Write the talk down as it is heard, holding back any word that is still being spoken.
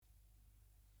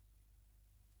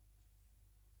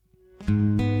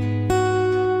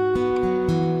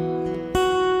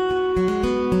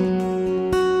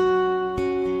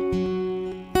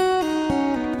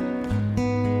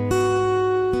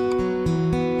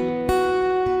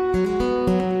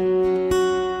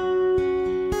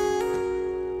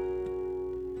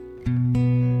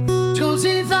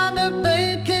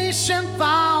and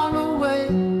found a way.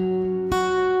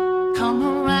 Come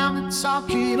around and talk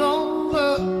it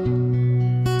over.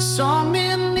 So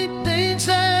many things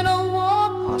that I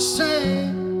want to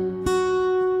say.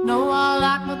 No, I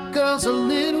like my girls a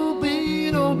little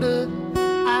bit older.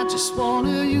 I just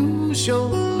wanna use your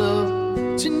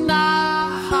love tonight.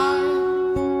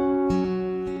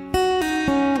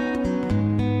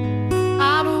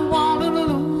 I don't wanna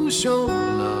lose your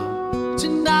love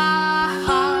tonight.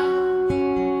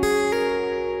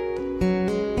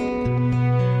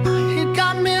 I ain't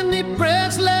got many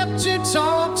friends left to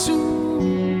talk to.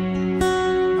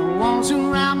 No one's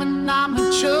around when I'm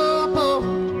in trouble.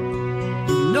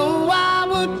 You know I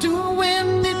would do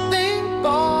anything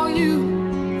for you.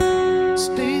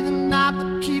 Stay the night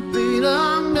but keep it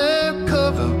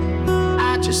undercover.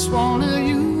 I just wanna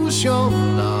use your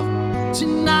love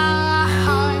tonight.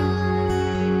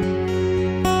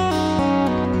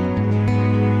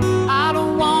 I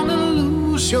don't wanna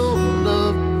lose your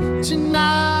love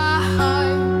tonight.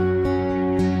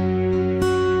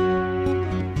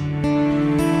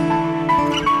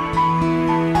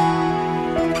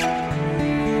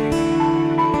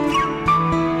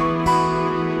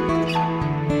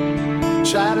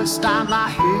 Try to stop my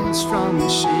hands from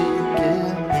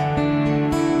shaking.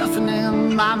 Nothing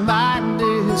in my mind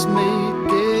is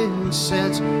making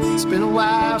sense. It's been a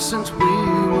while since we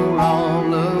were all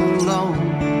alone.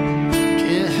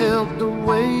 Can't help the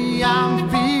way I'm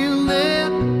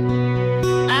feeling.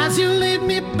 As you leave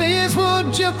me, please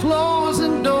would you close the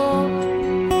door?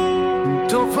 And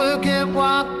don't forget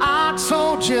what I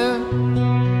told you.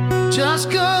 Just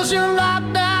 'cause you're right,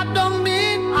 that don't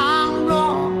mean I'm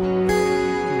wrong.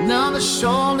 Another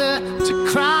shoulder to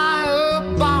cry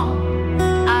upon.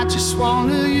 I just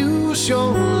wanna use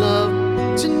your love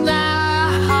tonight.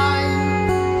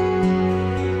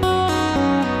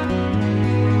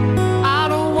 I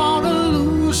don't wanna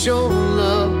lose your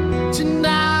love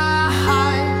tonight.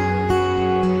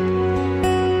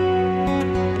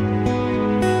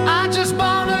 I just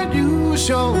wanna use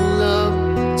your love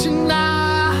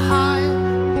tonight.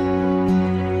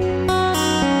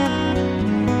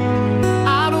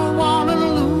 I don't wanna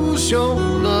lose your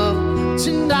love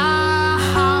tonight.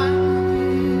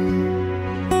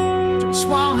 Just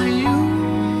wanna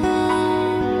use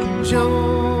your